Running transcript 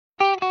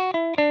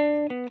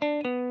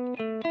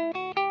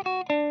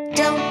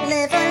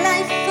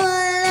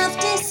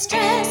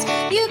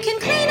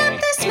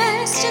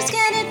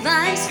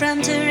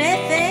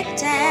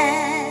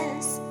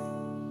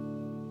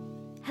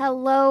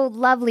Hello,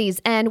 lovelies,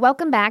 and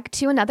welcome back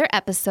to another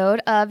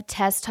episode of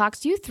Tess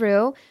Talks You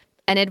Through,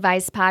 an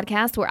advice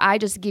podcast where I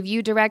just give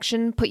you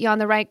direction, put you on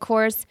the right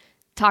course,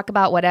 talk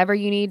about whatever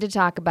you need to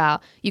talk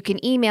about. You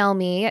can email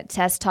me at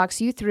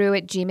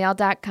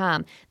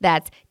tesstalksyouthrough@gmail.com.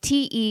 That's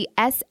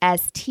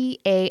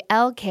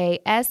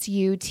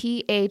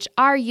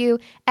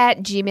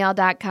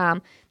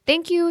TESSTALKSUTHRU@gmail.com.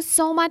 Thank you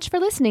so much for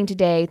listening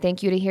today.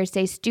 Thank you to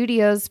Hearsay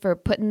Studios for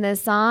putting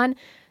this on.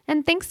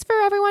 And thanks for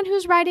everyone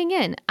who's writing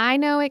in. I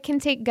know it can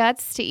take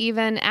guts to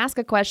even ask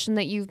a question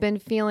that you've been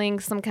feeling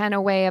some kind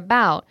of way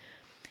about.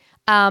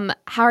 How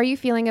are you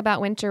feeling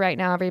about winter right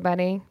now,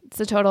 everybody? It's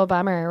a total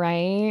bummer,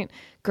 right?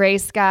 Gray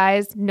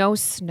skies, no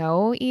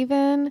snow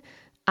even.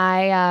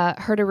 I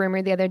heard a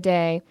rumor the other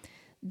day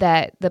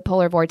that the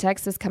polar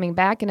vortex is coming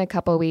back in a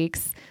couple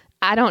weeks.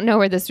 I don't know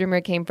where this rumor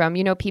came from.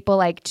 You know, people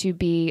like to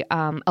be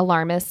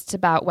alarmists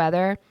about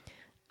weather.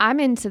 I'm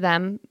into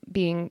them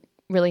being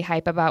really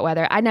hype about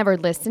weather. I never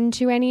listen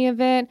to any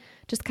of it,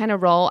 just kind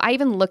of roll. I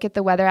even look at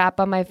the weather app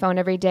on my phone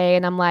every day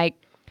and I'm like,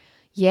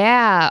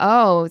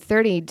 yeah,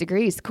 30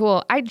 degrees,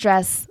 cool. I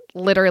dress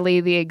literally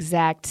the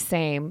exact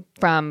same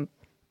from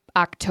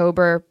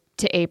October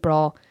to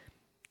April.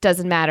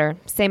 Doesn't matter.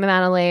 Same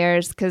amount of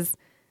layers because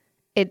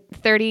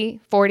 30,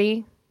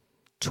 40,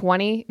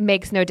 20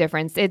 makes no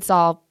difference. It's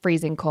all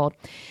freezing cold.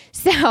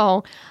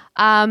 So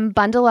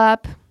bundle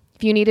up.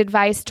 If you need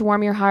advice to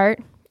warm your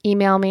heart,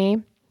 email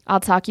me. I'll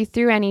talk you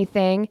through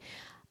anything.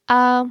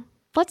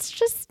 Let's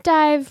just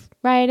dive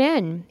right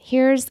in.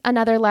 Here's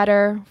another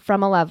letter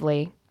from a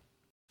lovely.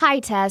 Hi,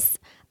 Tess.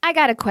 I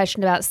got a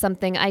question about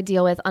something I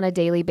deal with on a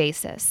daily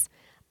basis.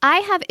 I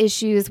have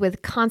issues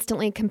with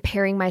constantly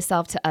comparing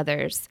myself to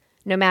others.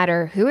 No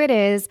matter who it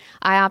is,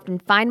 I often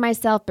find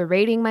myself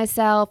berating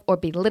myself or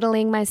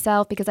belittling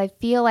myself because I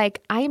feel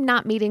like I am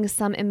not meeting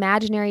some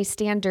imaginary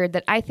standard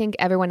that I think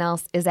everyone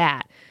else is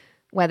at.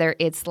 Whether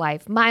it's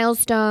life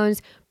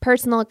milestones,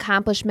 personal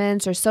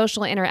accomplishments, or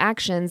social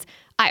interactions,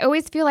 I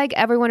always feel like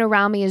everyone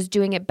around me is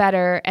doing it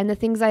better and the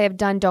things I have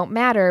done don't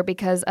matter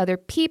because other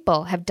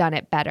people have done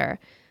it better.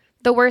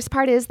 The worst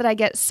part is that I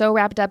get so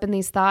wrapped up in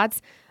these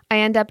thoughts, I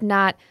end up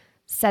not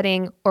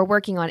setting or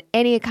working on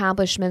any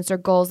accomplishments or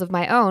goals of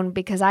my own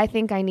because I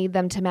think I need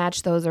them to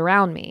match those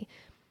around me.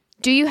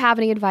 Do you have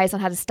any advice on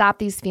how to stop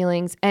these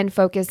feelings and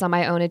focus on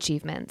my own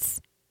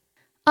achievements?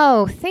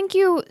 Oh, thank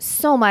you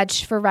so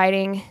much for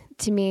writing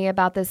to me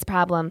about this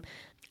problem.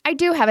 I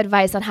do have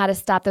advice on how to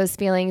stop those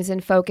feelings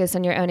and focus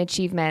on your own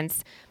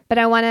achievements, but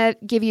I want to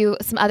give you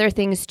some other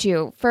things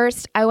too.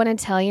 First, I want to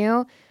tell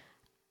you,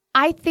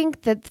 I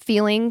think that the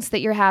feelings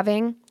that you're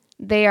having,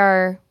 they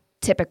are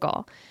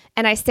typical.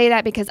 And I say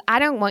that because I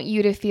don't want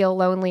you to feel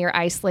lonely or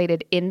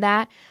isolated in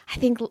that. I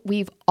think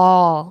we've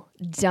all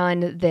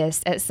done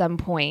this at some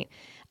point.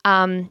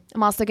 I'm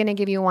also going to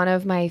give you one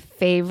of my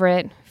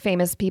favorite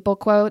famous people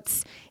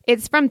quotes.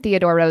 It's from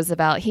Theodore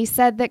Roosevelt. He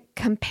said that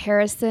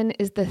comparison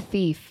is the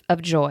thief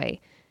of joy.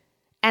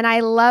 And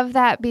I love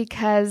that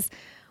because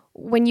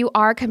when you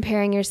are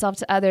comparing yourself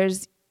to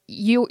others,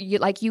 you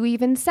like you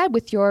even said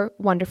with your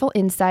wonderful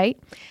insight,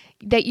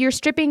 that you're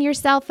stripping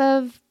yourself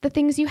of the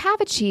things you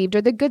have achieved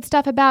or the good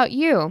stuff about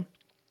you.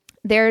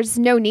 There's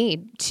no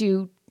need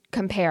to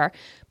compare.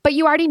 But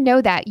you already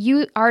know that.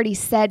 You already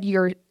said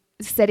you're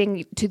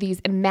setting to these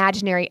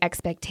imaginary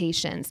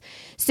expectations.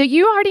 So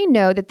you already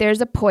know that there's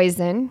a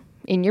poison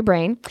in your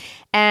brain,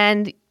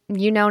 and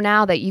you know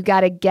now that you got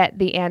to get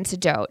the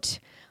antidote.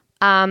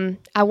 I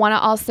want to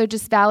also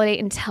just validate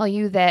and tell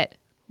you that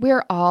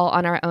we're all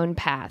on our own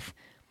path.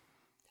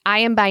 I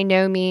am by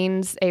no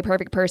means a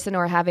perfect person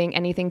or having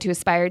anything to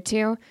aspire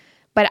to,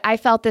 but I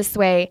felt this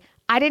way.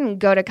 I didn't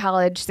go to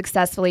college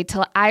successfully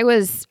till I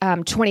was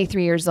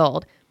 23 years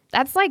old.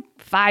 That's like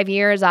 5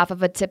 years off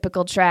of a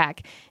typical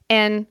track.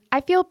 And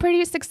I feel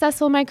pretty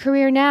successful in my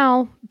career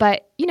now,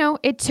 but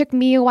it took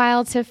me a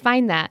while to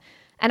find that.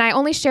 And I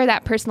only share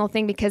that personal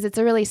thing because it's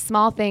a really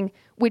small thing,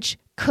 which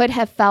could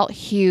have felt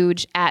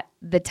huge at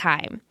the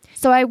time.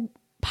 So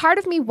part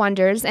of me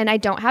wonders, and I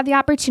don't have the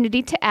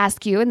opportunity to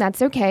ask you, and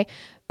that's okay.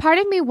 Part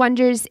of me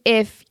wonders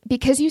if,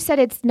 because you said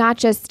it's not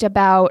just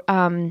about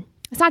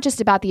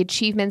the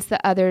achievements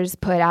that others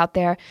put out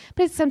there,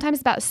 but it's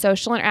sometimes about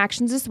social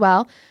interactions as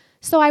well.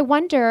 So I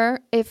wonder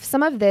if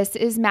some of this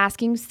is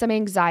masking some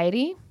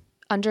anxiety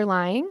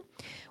underlying,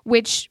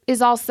 which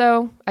is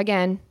also,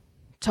 again,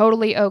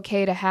 totally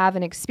okay to have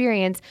and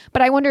experience.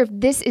 But I wonder if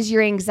this is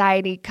your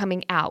anxiety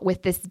coming out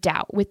with this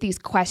doubt, with these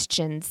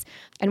questions,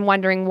 and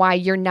wondering why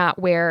you're not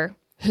where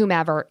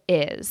whomever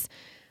is.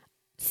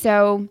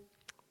 So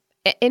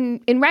in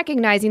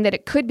recognizing that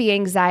it could be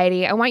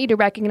anxiety, I want you to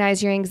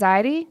recognize your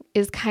anxiety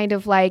is kind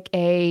of like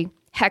a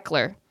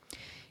heckler.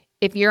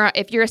 If you're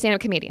a stand-up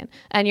comedian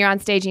and you're on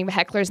stage and you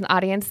have hecklers in the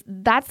audience,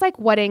 that's like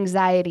what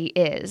anxiety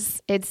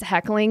is. It's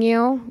heckling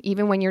you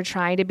even when you're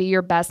trying to be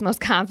your best, most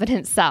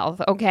confident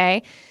self,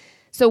 okay?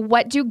 So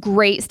what do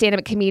great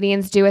stand-up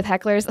comedians do with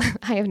hecklers?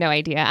 I have no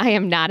idea. I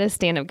am not a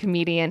stand-up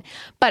comedian,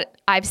 but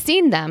I've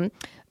seen them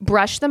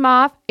brush them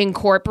off,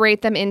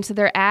 incorporate them into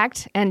their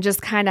act, and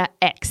just kind of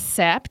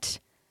accept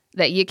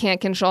that you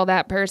can't control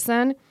that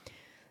person.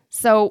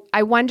 So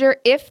I wonder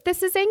if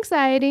this is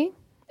anxiety.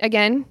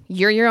 Again,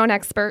 you're your own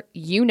expert.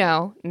 You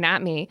know,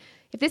 not me.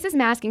 If this is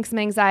masking some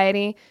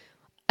anxiety,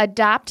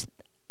 adopt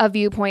a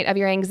viewpoint of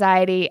your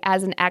anxiety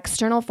as an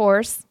external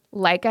force,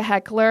 like a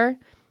heckler,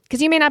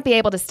 because you may not be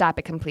able to stop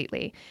it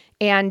completely.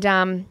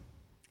 And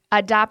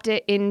adopt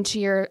it into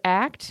your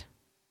act,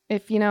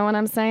 if you know what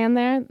I'm saying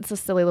there. It's a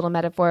silly little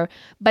metaphor,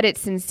 but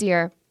it's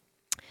sincere.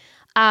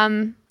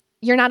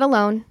 You're not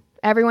alone.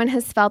 Everyone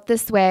has felt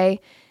this way.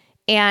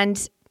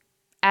 And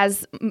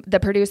as the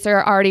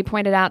producer already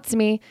pointed out to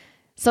me,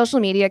 social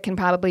media can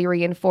probably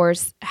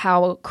reinforce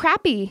how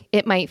crappy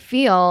it might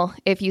feel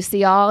if you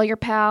see all your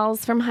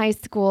pals from high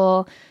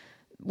school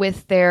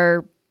with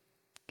their,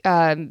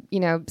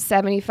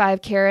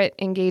 75 carat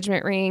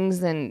engagement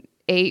rings and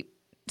 8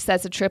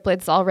 sets of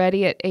triplets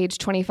already at age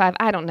 25.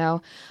 I don't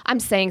know. I'm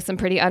saying some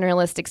pretty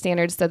unrealistic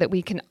standards so that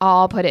we can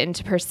all put it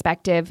into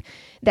perspective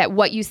that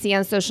what you see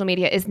on social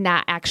media is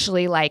not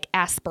actually like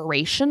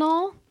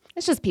aspirational.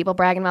 It's just people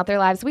bragging about their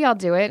lives. We all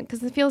do it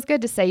because it feels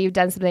good to say you've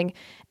done something.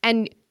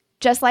 And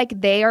just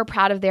like they are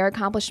proud of their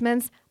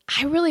accomplishments,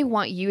 I really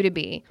want you to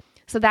be.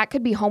 So that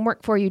could be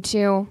homework for you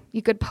too.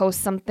 You could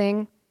post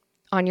something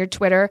on your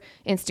Twitter,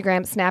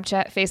 Instagram,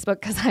 Snapchat,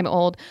 Facebook, because I'm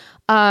old.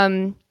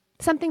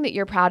 Something that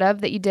you're proud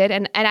of that you did.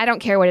 And I don't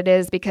care what it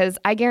is, because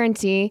I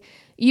guarantee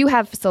you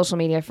have social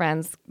media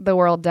friends. The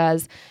world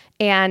does.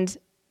 And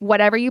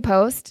whatever you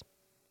post,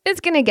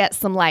 it's going to get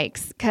some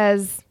likes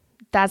because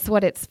that's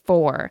what it's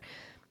for.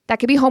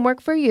 That could be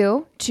homework for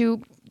you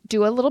to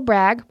do a little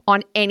brag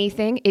on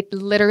anything. It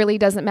literally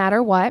doesn't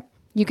matter what.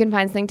 You can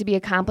find something to be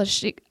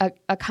accomplished,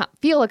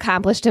 feel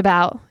accomplished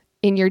about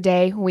in your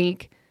day,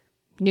 week,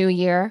 new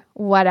year,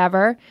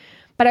 whatever.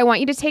 But I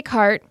want you to take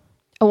heart.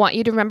 I want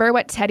you to remember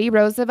what Teddy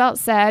Roosevelt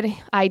said.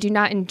 I do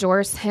not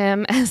endorse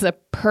him as a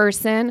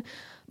person,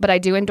 but I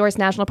do endorse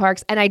national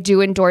parks, and I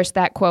do endorse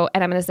that quote,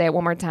 and I'm going to say it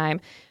one more time.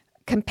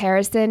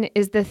 Comparison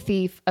is the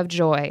thief of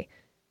joy.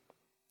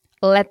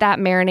 Let that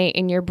marinate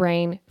in your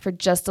brain for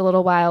just a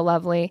little while,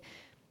 lovely.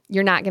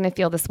 You're not going to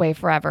feel this way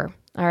forever.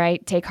 All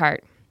right? Take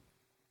heart.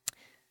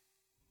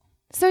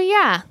 So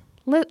yeah,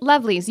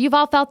 lovelies, you've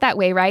all felt that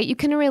way, right? You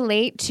can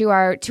relate to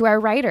our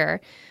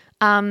writer.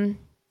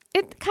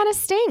 It kind of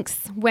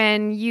stinks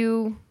when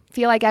you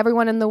feel like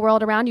everyone in the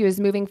world around you is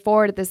moving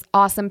forward at this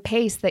awesome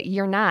pace that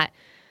you're not.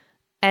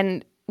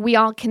 And we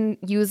all can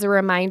use a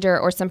reminder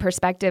or some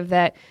perspective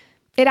that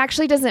it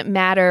actually doesn't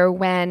matter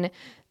when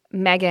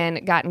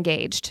Megan got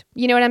engaged.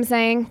 You know what I'm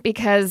saying?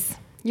 Because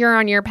you're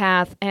on your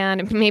path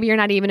and maybe you're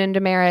not even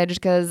into marriage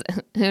because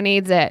who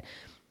needs it?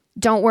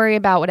 Don't worry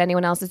about what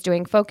anyone else is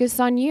doing. Focus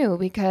on you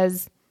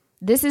because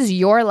this is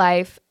your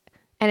life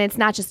and it's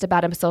not just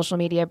about a social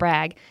media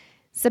brag.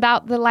 It's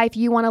about the life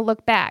you want to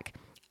look back.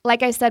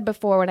 Like I said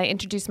before when I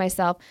introduced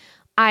myself,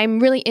 I'm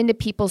really into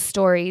people's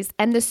stories,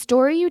 and the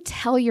story you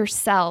tell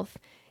yourself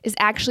is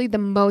actually the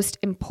most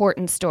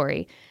important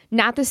story,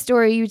 not the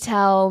story you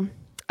tell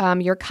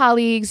your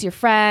colleagues, your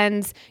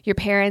friends, your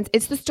parents.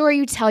 It's the story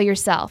you tell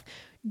yourself.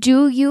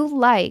 Do you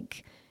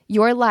like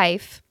your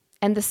life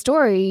and the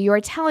story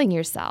you're telling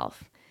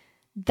yourself?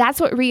 That's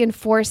what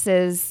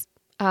reinforces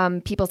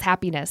people's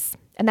happiness,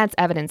 and that's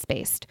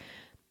evidence-based.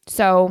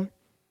 So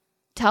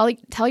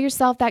tell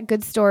yourself that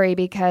good story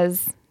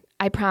because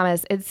I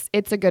promise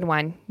it's a good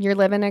one. You're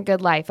living a good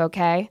life,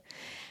 okay?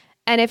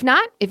 And if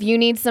not, if you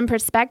need some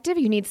perspective,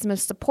 you need some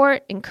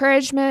support,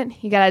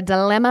 encouragement, you got a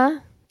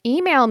dilemma,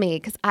 email me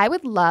because I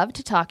would love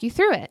to talk you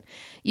through it.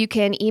 You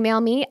can email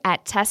me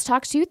at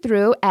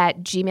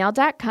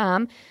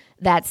tesstalksyouthrough@gmail.com.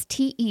 That's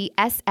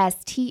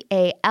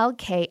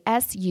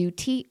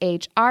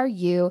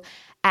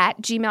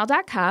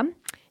TESSTALKSUTHRU@gmail.com.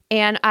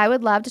 And I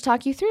would love to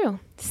talk you through.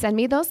 Send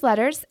me those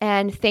letters.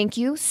 And thank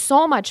you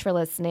so much for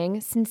listening.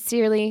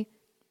 Sincerely,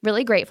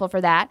 really grateful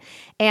for that.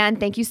 And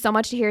thank you so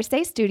much to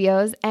Hearsay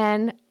Studios.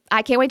 And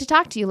I can't wait to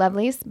talk to you,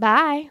 lovelies.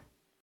 Bye.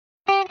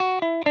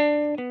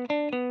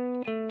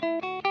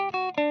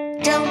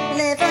 Don't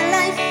live a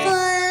life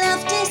full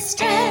of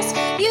distress.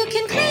 You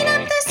can clean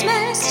up this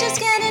mess. Just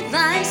get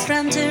advice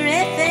from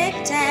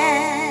Terrific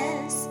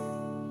Tess.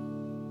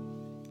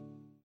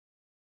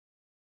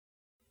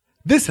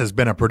 This has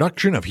been a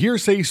production of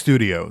Hearsay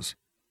Studios.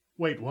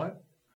 Wait, what?